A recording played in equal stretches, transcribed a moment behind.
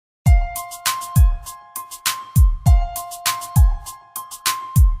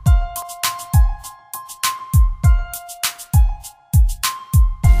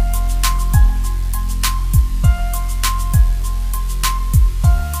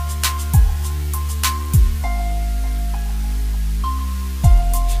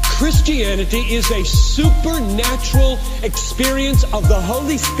Christianity is a supernatural experience of the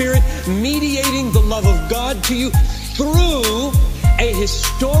Holy Spirit mediating the love of God to you through a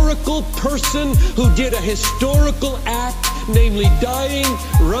historical person who did a historical act, namely dying,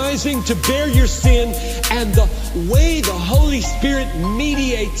 rising to bear your sin. And the way the Holy Spirit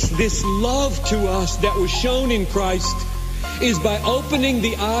mediates this love to us that was shown in Christ is by opening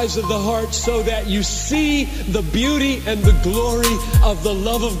the eyes of the heart so that you see the beauty and the glory of the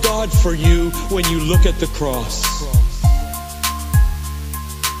love of God for you when you look at the cross.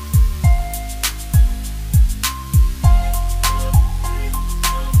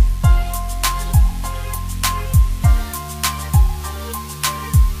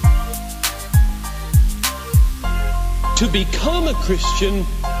 To become a Christian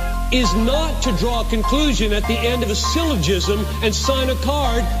is not to draw a conclusion at the end of a syllogism and sign a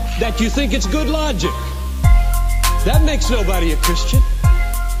card that you think it's good logic. That makes nobody a Christian.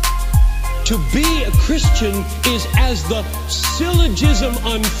 To be a Christian is as the syllogism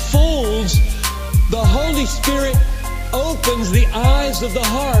unfolds, the Holy Spirit opens the eyes of the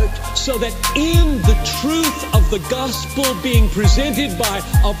heart so that in the truth of the gospel being presented by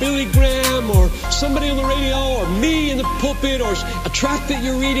a Billy Graham or somebody on the radio or me in the pulpit or a tract that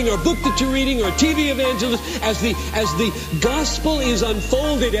you're reading or a book that you're reading or a TV evangelist, as the gospel is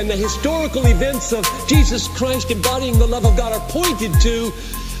unfolded and the historical events of Jesus Christ embodying the love of God are pointed to,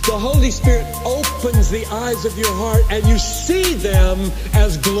 the Holy Spirit opens the eyes of your heart and you see them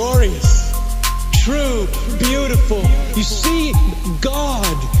as glorious, true, beautiful. You see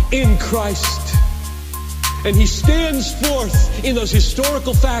God in Christ. And He stands forth in those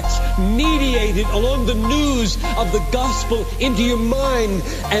historical facts, mediated along the news of the gospel into your mind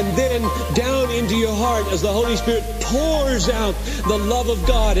and then down into your heart as the Holy Spirit pours out the love of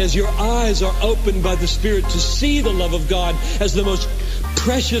God as your eyes are opened by the Spirit to see the love of God as the most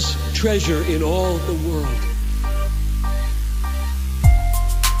precious treasure in all the world.